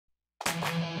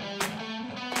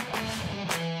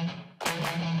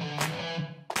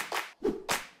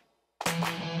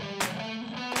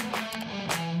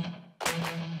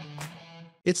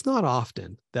It's not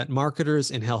often that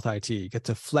marketers in health IT get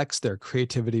to flex their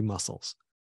creativity muscles.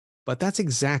 But that's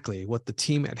exactly what the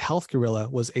team at Health Gorilla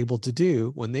was able to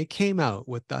do when they came out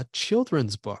with a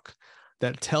children's book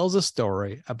that tells a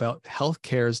story about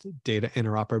healthcare's data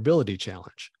interoperability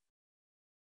challenge.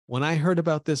 When I heard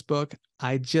about this book,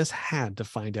 I just had to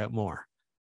find out more.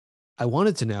 I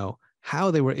wanted to know how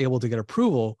they were able to get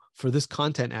approval for this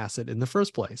content asset in the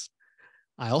first place.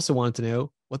 I also wanted to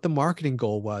know what the marketing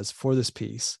goal was for this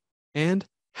piece and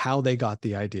how they got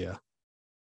the idea.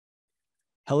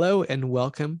 Hello and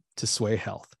welcome to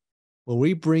Swaay.Health, where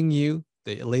we bring you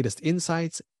the latest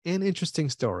insights and interesting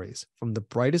stories from the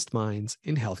brightest minds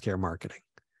in healthcare marketing.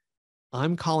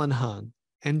 I'm Colin Hung,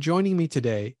 and joining me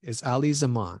today is Ali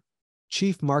Zaman,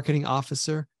 Chief Marketing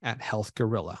Officer at Health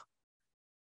Gorilla.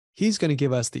 He's going to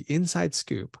give us the inside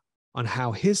scoop on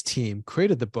how his team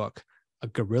created the book, A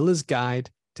Gorilla's Guide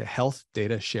to Health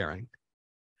Data Sharing.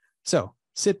 So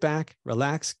sit back,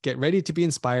 relax, get ready to be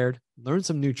inspired, learn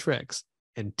some new tricks,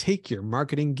 and take your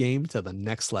marketing game to the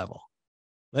next level.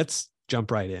 Let's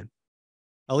jump right in.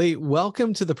 Ali,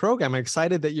 welcome to the program. I'm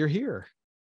excited that you're here.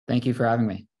 Thank you for having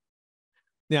me.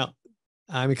 Now,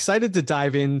 I'm excited to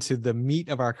dive into the meat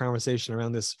of our conversation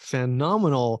around this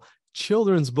phenomenal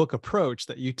children's book approach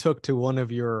that you took to one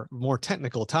of your more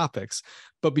technical topics.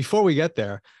 But before we get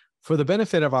there, for the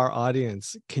benefit of our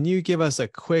audience, can you give us a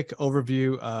quick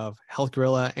overview of Health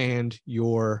Gorilla and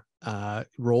your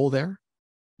role there?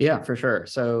 Yeah, for sure.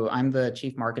 So I'm the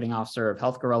Chief Marketing Officer of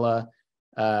Health Gorilla,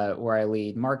 where I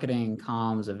lead marketing,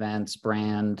 comms, events,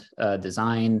 brand,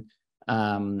 design.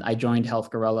 I joined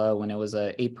Health Gorilla when it was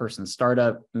an 8-person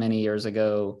startup many years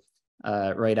ago,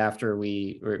 right after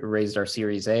we raised our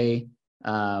Series A.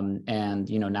 And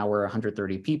now we're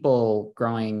 130 people,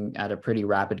 growing at a pretty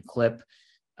rapid clip.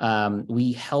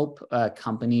 We help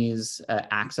companies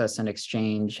access and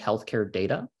exchange healthcare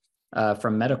data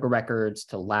from medical records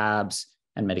to labs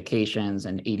and medications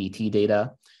and ADT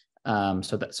data.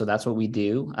 So that's what we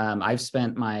do. I've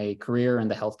spent my career in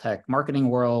the health tech marketing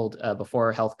world.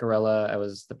 Before Health Gorilla, I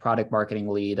was the product marketing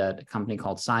lead at a company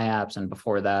called SciAps, and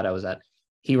before that, I was at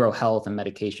Hero Health, a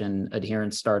medication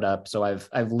adherence startup. So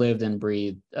I've lived and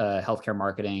breathed healthcare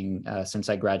marketing since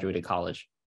I graduated college.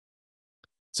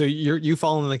 So you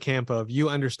fall in the camp of, you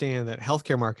understand that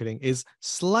healthcare marketing is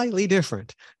slightly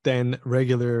different than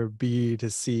regular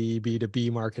B2C,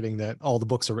 B2B marketing that all the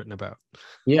books are written about.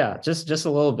 Yeah, just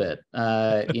a little bit.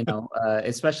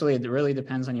 Especially it really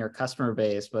depends on your customer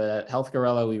base. But at Health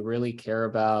Gorilla, we really care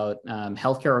about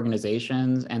healthcare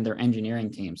organizations and their engineering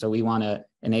team. So we want to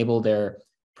enable their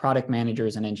product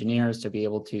managers and engineers to be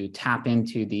able to tap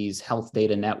into these health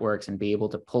data networks and be able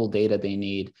to pull data they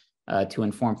need to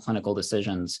inform clinical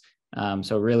decisions.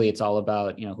 So really, it's all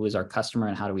about who is our customer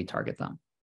and how do we target them.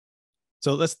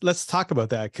 So let's talk about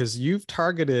that, because you've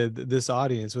targeted this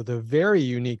audience with a very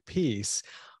unique piece,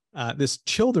 this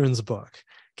children's book.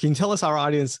 Can you tell us our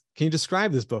audience? Can you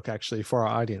describe this book actually for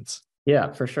our audience?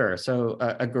 Yeah, for sure. So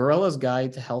A Gorilla's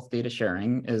Guide to Health Data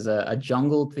Sharing is a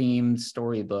jungle-themed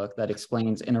storybook that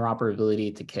explains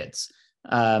interoperability to kids.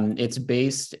 It's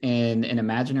based in an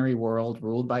imaginary world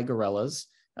ruled by gorillas.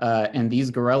 And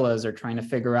these gorillas are trying to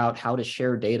figure out how to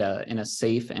share data in a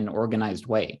safe and organized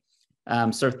way.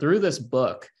 So through this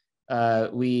book,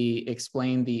 we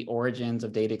explain the origins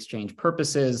of data exchange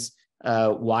purposes,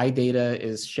 why data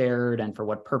is shared and for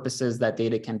what purposes that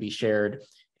data can be shared,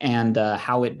 and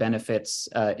how it benefits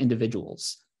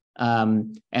individuals.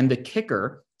 And the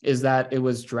kicker is that it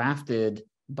was drafted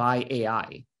by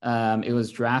AI. It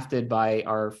was drafted by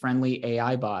our friendly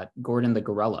AI bot, Gordon the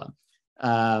Gorilla.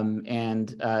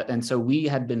 And so we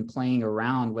had been playing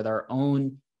around with our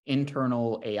own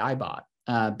internal AI bot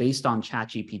based on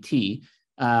ChatGPT,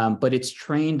 but it's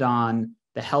trained on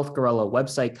the Health Gorilla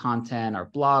website content, our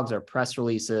blogs, our press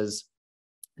releases,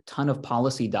 a ton of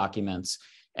policy documents.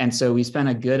 And so we spent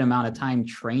a good amount of time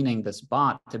training this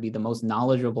bot to be the most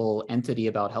knowledgeable entity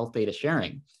about health data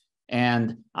sharing.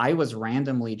 And I was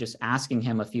randomly just asking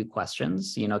him a few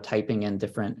questions, typing in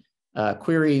different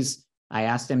queries. I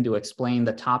asked him to explain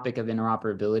the topic of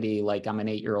interoperability like I'm an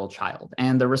 8-year-old child.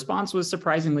 And the response was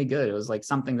surprisingly good. It was like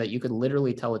something that you could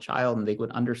literally tell a child and they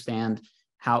would understand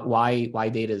why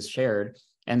data is shared.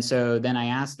 And so then I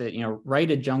asked it,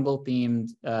 write a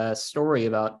jungle-themed story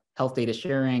about health data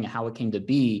sharing, how it came to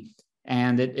be.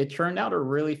 And it turned out a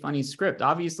really funny script.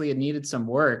 Obviously, it needed some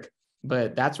work,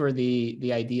 but that's where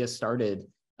the idea started.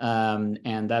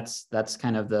 And that's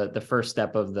kind of the first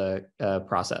step of the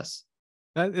process.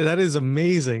 That is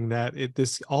amazing that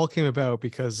this all came about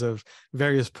because of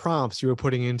various prompts you were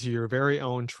putting into your very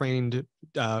own trained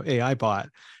AI bot,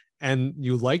 and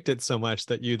you liked it so much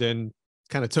that you then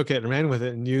kind of took it and ran with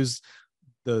it and used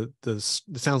it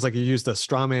sounds like you used the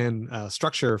strawman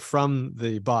structure from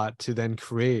the bot to then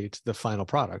create the final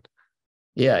product.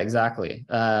 Yeah, exactly.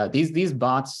 These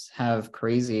bots have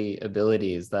crazy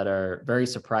abilities that are very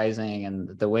surprising,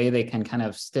 and the way they can kind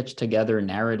of stitch together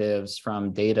narratives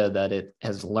from data that it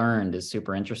has learned is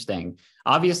super interesting.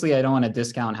 Obviously, I don't want to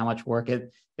discount how much work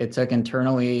it took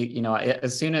internally. You know,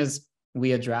 as soon as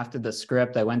we had drafted the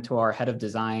script, I went to our head of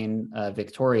design,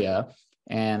 Victoria,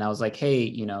 and I was like, hey,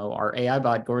 you know, our AI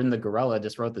bot, Gordon the Gorilla,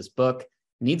 just wrote this book.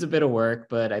 Needs a bit of work,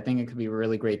 but I think it could be a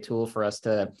really great tool for us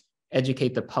to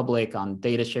educate the public on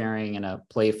data sharing in a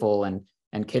playful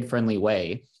and kid-friendly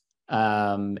way.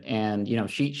 And you know,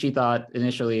 she thought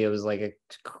initially it was like a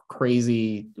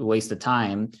crazy waste of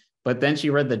time, but then she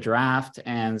read the draft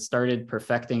and started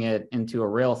perfecting it into a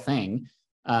real thing.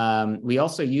 We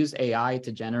also use AI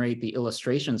to generate the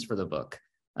illustrations for the book,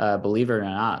 believe it or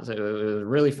not. So it was a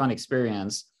really fun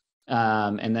experience.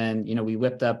 And then, you know, we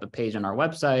whipped up a page on our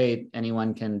website.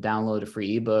 Anyone can download a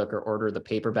free ebook or order the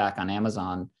paperback on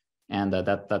Amazon. And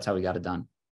that's how we got it done.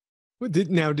 Did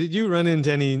you run into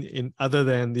any other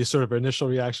than the sort of initial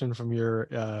reaction from your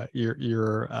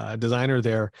designer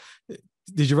there?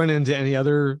 Did you run into any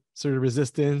other sort of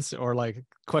resistance or like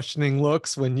questioning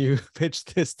looks when you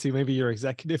pitched this to maybe your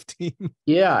executive team?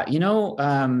 Yeah,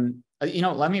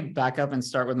 let me back up and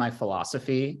start with my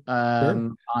philosophy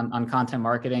Sure. on content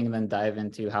marketing, and then dive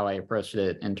into how I approached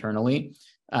it internally.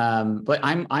 But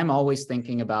I'm always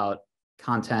thinking about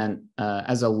content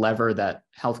as a lever that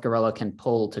Health Gorilla can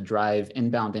pull to drive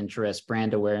inbound interest,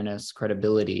 brand awareness,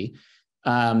 credibility.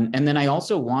 And then I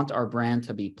also want our brand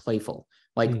to be playful.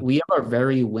 Like we have a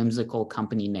very whimsical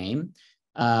company name,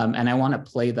 and I want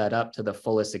to play that up to the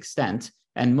fullest extent.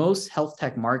 And most health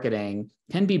tech marketing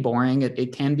can be boring.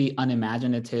 It can be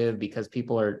unimaginative because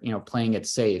people are, you know, playing it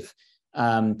safe.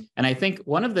 And I think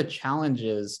one of the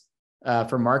challenges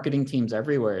for marketing teams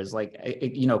everywhere is like,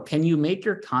 you know, can you make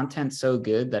your content so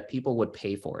good that people would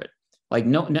pay for it? Like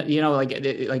no you know,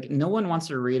 like no one wants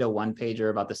to read a one pager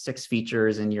about the 6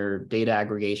 features in your data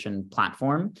aggregation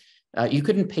platform. You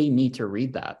couldn't pay me to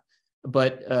read that.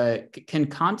 But can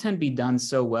content be done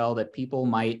so well that people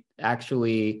might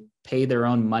actually pay their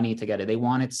own money to get it? They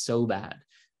want it so bad.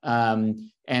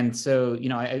 And so, you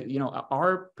know,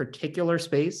 our particular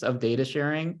space of data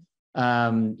sharing,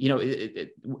 you know,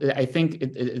 I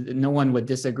think no one would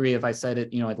disagree if I said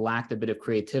it, you know, it lacked a bit of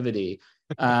creativity.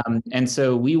 And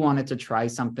so we wanted to try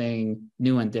something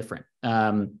new and different.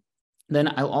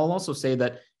 Then I'll also say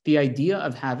that the idea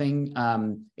of having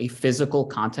a physical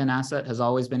content asset has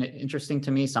always been interesting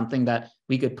to me, something that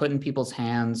we could put in people's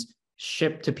hands,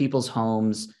 ship to people's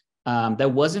homes,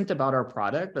 that wasn't about our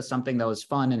product, but something that was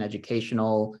fun and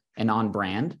educational and on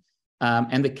brand.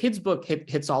 And the kids book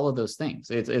hits all of those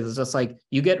things. It's just like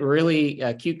you get really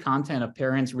cute content of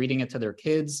parents reading it to their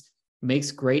kids, makes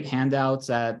great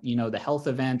handouts at, you know, the health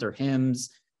event or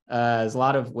hymns. There's a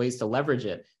lot of ways to leverage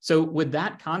it. So with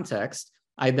that context,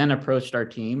 I then approached our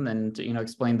team and, you know,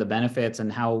 explained the benefits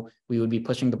and how we would be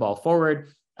pushing the ball forward.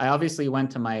 I obviously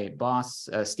went to my boss,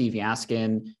 Steve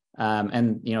Yaskin,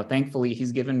 and, you know, thankfully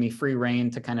he's given me free rein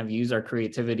to kind of use our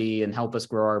creativity and help us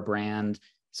grow our brand.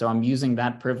 So I'm using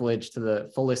that privilege to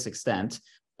the fullest extent.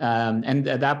 And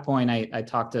at that point, I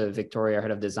talked to Victoria, our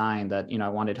head of design, that, you know, I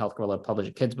wanted Health Gorilla to publish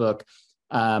a kids book.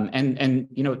 And,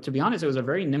 you know, to be honest, it was a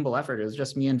very nimble effort. It was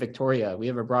just me and Victoria. We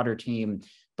have a broader team,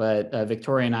 but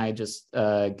Victoria and I just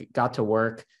got to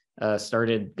work,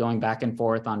 started going back and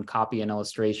forth on copy and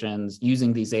illustrations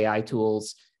using these AI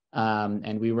tools.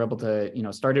 And we were able to, you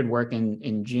know, started work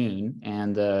in June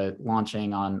and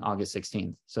launching on August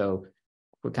 16th. So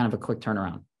we're kind of a quick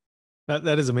turnaround.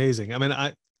 That is amazing. I mean,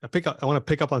 I want to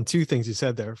pick up on 2 things you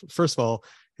said there. First of all,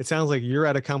 it sounds like you're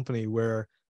at a company where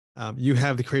you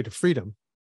have the creative freedom,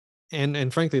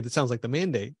 and frankly, it sounds like the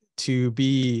mandate to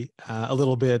be a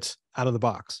little bit out of the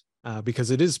box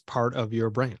because it is part of your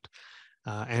brand,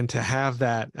 and to have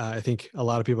that, I think a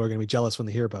lot of people are going to be jealous when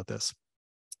they hear about this.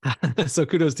 So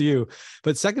kudos to you.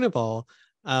 But second of all,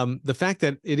 the fact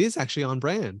that it is actually on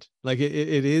brand, like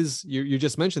it is, you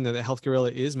just mentioned that the Health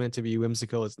Gorilla is meant to be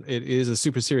whimsical. It is a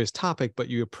super serious topic, but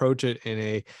you approach it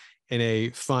in a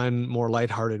fun, more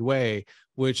lighthearted way,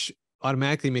 which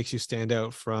automatically makes you stand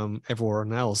out from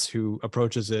everyone else who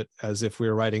approaches it as if we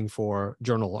were writing for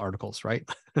journal articles, right?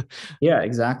 Yeah,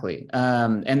 exactly.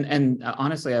 And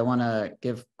honestly, I want to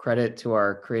give credit to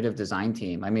our creative design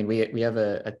team. I mean, we have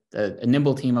a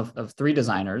nimble team of 3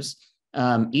 designers,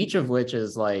 each of which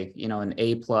is like, you know, an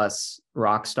A+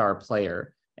 rock star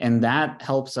player. And that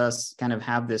helps us kind of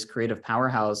have this creative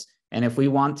powerhouse And if we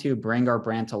want to bring our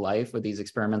brand to life with these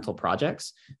experimental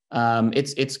projects,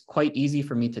 it's quite easy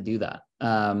for me to do that.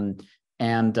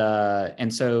 And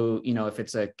so, if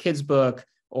it's a kid's book,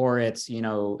 or it's, a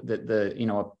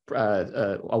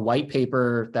white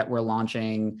paper that we're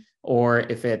launching, or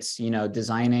if it's,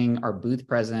 designing our booth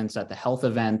presence at the health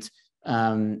event,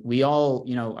 we all,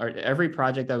 every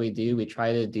project that we do, we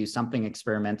try to do something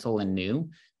experimental and new.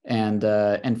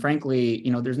 And frankly,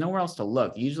 there's nowhere else to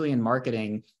look. Usually in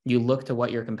marketing, you look to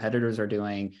what your competitors are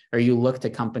doing, or you look to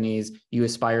companies you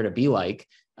aspire to be like.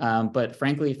 But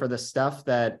frankly, for the stuff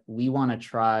that we want to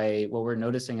try, what we're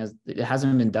noticing is it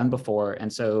hasn't been done before.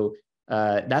 And so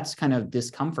that's kind of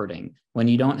discomforting when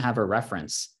you don't have a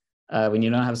reference, when you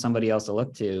don't have somebody else to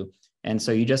look to. And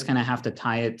so you just kind of have to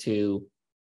tie it to,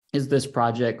 is this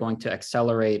project going to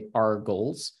accelerate our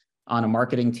goals on a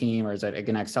marketing team, or is it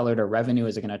going to accelerate our revenue?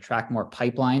 Is it going to attract more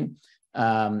pipeline?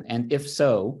 And if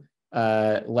so,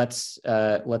 let's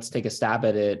take a stab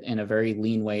at it in a very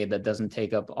lean way that doesn't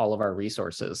take up all of our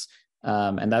resources.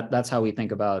 And that's how we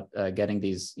think about getting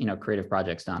these, creative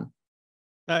projects done.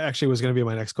 That actually was going to be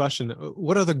my next question.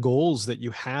 What are the goals that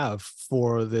you have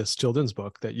for this children's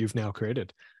book that you've now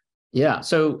created? Yeah,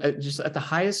 so just at the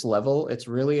highest level, it's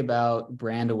really about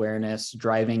brand awareness,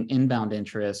 driving inbound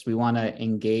interest. We want to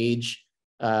engage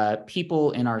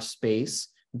people in our space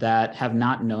that have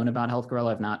not known about Health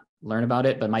Gorilla, have not learned about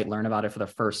it, but might learn about it for the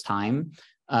first time.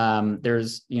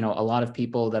 There's, a lot of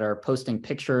people that are posting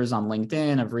pictures on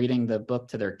LinkedIn of reading the book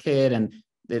to their kid, and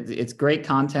it's great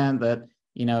content that,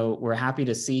 we're happy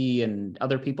to see, and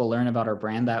other people learn about our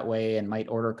brand that way and might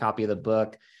order a copy of the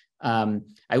book.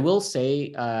 I will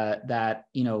say that,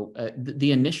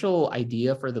 the initial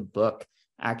idea for the book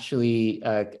actually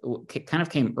kind of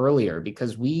came earlier,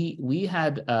 because we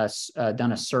had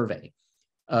done a survey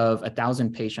of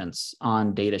 1,000 patients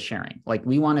on data sharing. Like,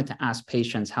 we wanted to ask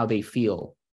patients how they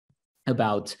feel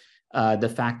about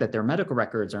the fact that their medical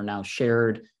records are now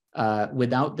shared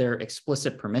without their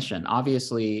explicit permission,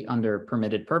 obviously under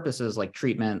permitted purposes like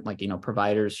treatment, like,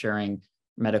 providers sharing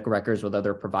medical records with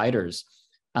other providers.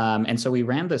 And so we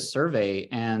ran this survey,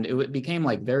 and it became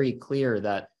like very clear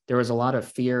that there was a lot of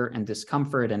fear and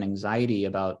discomfort and anxiety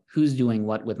about who's doing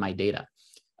what with my data.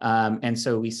 And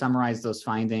so we summarized those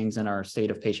findings in our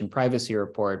State of Patient Privacy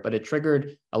report, but it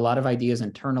triggered a lot of ideas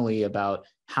internally about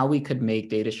how we could make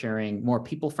data sharing more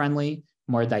people-friendly,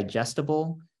 more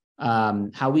digestible,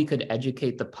 how we could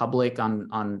educate the public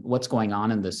on what's going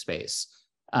on in this space.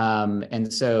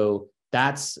 And so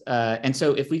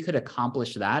if we could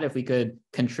accomplish that, if we could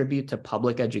contribute to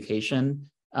public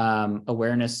education,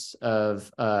 awareness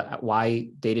of why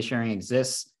data sharing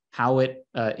exists, how it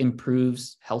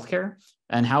improves healthcare,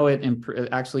 and how it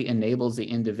actually enables the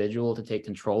individual to take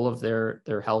control of their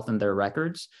health and their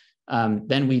records,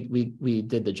 then we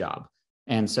did the job.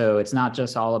 And so it's not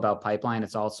just all about pipeline;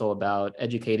 it's also about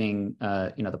educating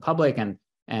the public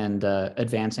and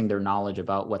advancing their knowledge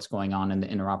about what's going on in the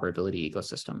interoperability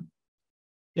ecosystem.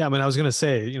 Yeah, I mean, I was going to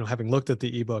say, having looked at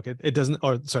the ebook, it doesn't,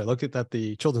 or sorry, looked at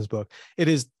the children's book,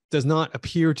 does not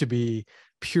appear to be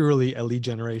purely a lead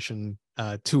generation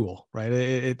tool, right?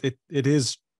 It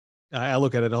is. I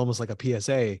look at it almost like a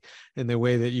PSA in the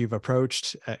way that you've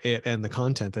approached it and the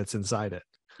content that's inside it.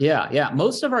 Yeah.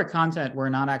 Most of our content, we're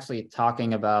not actually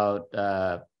talking about,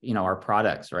 our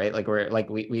products, right? Like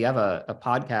we have a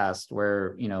podcast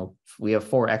where, we have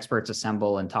 4 experts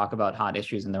assemble and talk about hot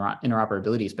issues in the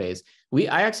interoperability space.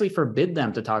 I actually forbid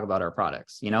them to talk about our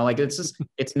products,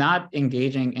 it's not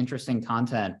engaging, interesting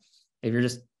content if you're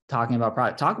just talking about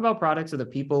product. Talk about products to the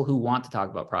people who want to talk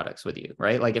about products with you,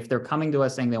 right? Like, if they're coming to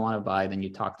us saying they want to buy, then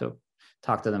you talk to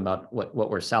them about what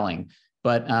we're selling.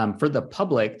 But for the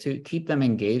public, to keep them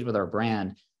engaged with our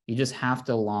brand, you just have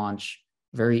to launch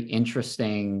very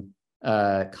interesting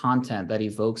content that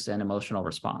evokes an emotional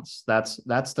response. That's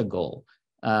the goal.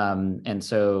 And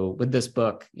so with this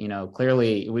book,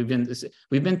 clearly we've been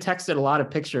texted a lot of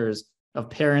pictures of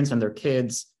parents and their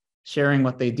kids sharing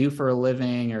what they do for a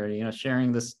living, or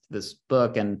sharing this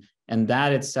book, and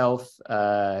that itself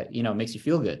makes you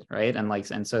feel good, right?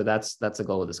 And so that's the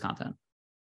goal of this content.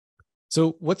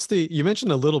 So you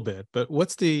mentioned a little bit, but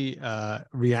what's the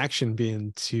reaction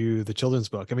been to the children's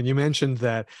book? I mean, you mentioned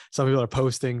that some people are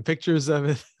posting pictures of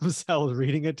it themselves,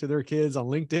 reading it to their kids on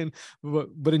LinkedIn,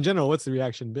 but in general, what's the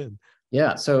reaction been?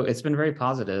 Yeah, so it's been very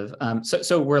positive.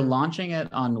 So we're launching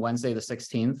it on Wednesday, the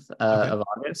 16th of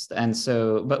August. And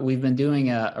so, but we've been doing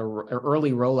a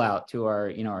early rollout to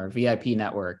our VIP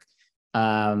network.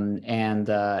 And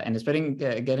it's been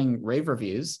getting rave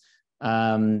reviews.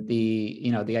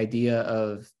 The idea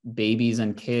of babies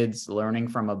and kids learning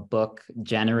from a book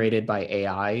generated by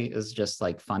AI is just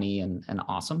like funny and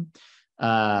awesome.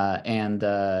 I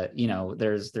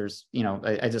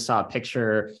just saw a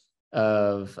picture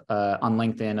of on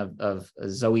LinkedIn of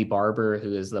Zoe Barber,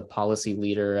 who is the policy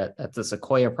leader at the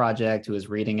Sequoia Project, who is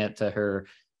reading it to her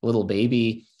little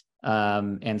baby.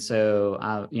 I've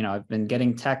been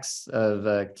getting texts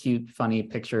of cute, funny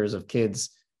pictures of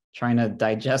kids trying to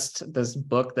digest this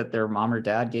book that their mom or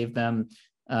dad gave them.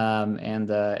 So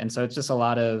it's just a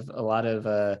lot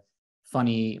of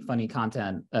funny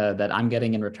content that I'm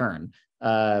getting in return.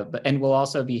 And we'll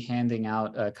also be handing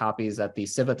out copies at the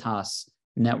Civitas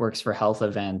Networks for Health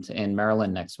event in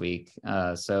Maryland next week.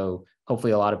 So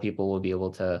hopefully a lot of people will be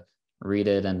able to read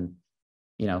it and,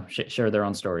 share their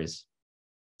own stories.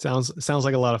 Sounds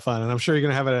like a lot of fun. And I'm sure you're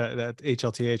going to have it at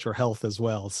HLTH or Health as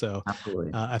well. So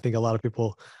absolutely. I think a lot of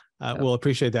people will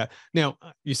appreciate that. Now,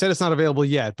 you said it's not available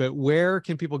yet, but where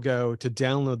can people go to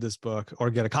download this book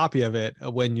or get a copy of it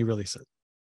when you release it?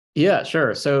 Yeah,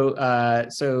 sure.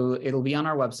 So it'll be on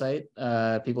our website.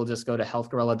 People just go to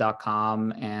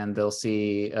healthgorilla.com and they'll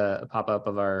see a pop-up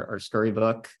of our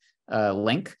storybook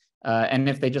link. And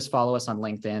if they just follow us on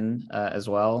LinkedIn as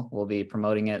well, we'll be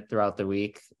promoting it throughout the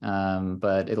week.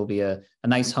 But it'll be a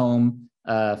nice home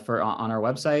on our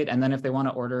website. And then if they want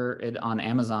to order it on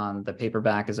Amazon, the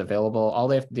paperback is available. All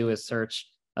they have to do is search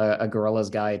a Gorilla's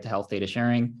Guide to Health Data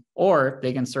Sharing, or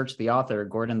they can search the author,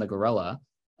 Gordon the Gorilla,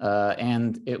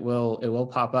 and it will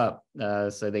pop up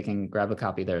so they can grab a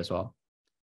copy there as well.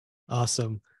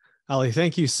 Awesome. Ali,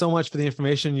 thank you so much for the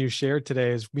information you shared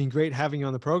today. It's been great having you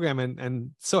on the program,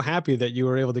 and so happy that you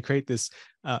were able to create this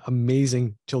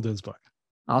amazing children's book.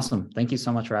 Awesome. Thank you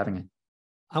so much for having me.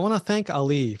 I want to thank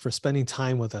Ali for spending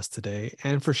time with us today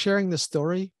and for sharing the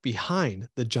story behind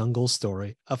the jungle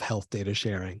story of health data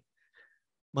sharing.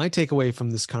 My takeaway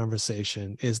from this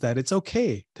conversation is that it's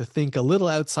okay to think a little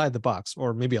outside the box,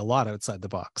 or maybe a lot outside the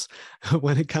box,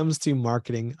 when it comes to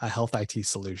marketing a health IT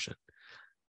solution.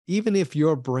 Even if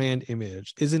your brand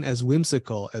image isn't as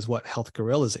whimsical as what Health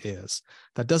Gorillas is,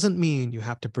 that doesn't mean you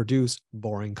have to produce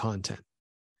boring content.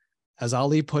 As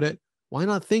Ali put it, why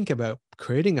not think about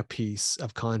creating a piece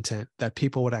of content that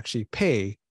people would actually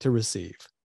pay to receive?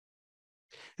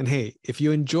 And hey, if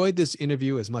you enjoyed this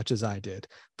interview as much as I did,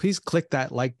 please click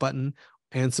that like button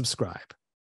and subscribe.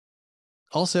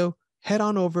 Also, head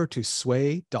on over to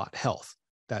Swaay.Health.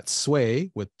 That's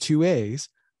Sway with 2 A's,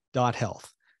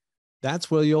 .health.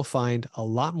 That's where you'll find a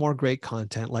lot more great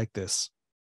content like this.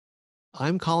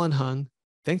 I'm Colin Hung.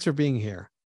 Thanks for being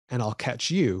here, and I'll catch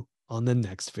you on the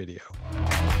next video.